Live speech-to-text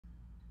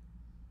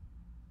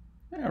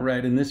All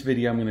right, in this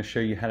video I'm going to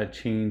show you how to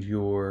change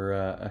your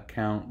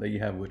account that you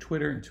have with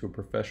Twitter into a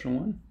professional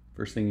one.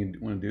 First thing you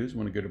want to do is you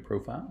want to go to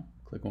Profile,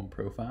 click on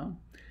Profile,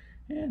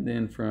 and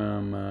then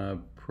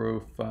from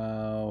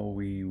Profile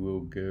we will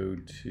go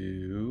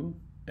to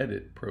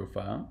Edit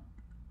Profile.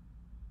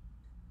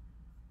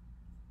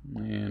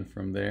 And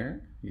from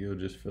there, you'll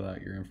just fill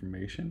out your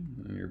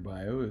information. And your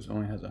bio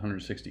only has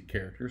 160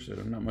 characters, so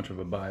not much of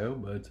a bio,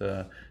 but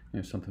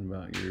something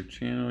about your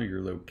channel,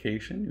 your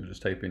location. You'll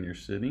just type in your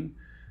city,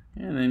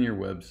 and then your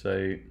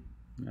website,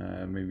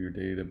 maybe your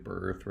date of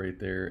birth right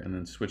there, and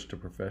then switch to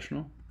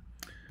professional.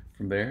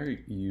 From there,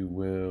 you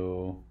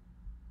will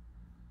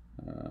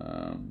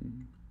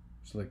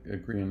select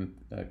agree and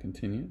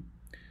continue.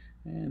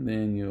 And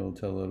then you'll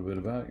tell a little bit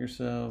about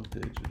yourself,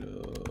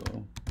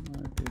 digital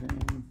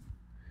marketing.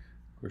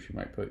 Of course, you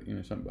might put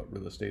something about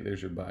real estate.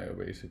 There's your bio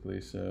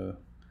basically. So,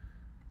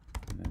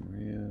 and then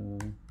real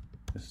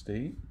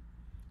estate.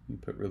 You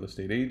put real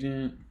estate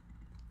agent,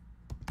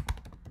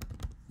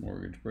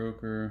 mortgage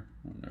broker.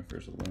 I don't know if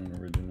there's a loan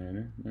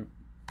originator. Nope.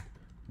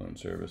 Loan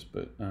service,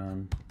 but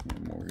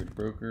mortgage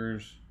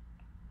brokers.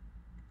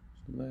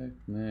 Select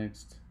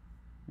next,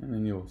 and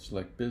then you'll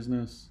select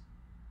business,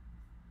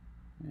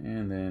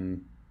 and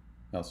then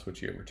I'll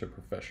switch you over to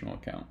professional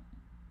account.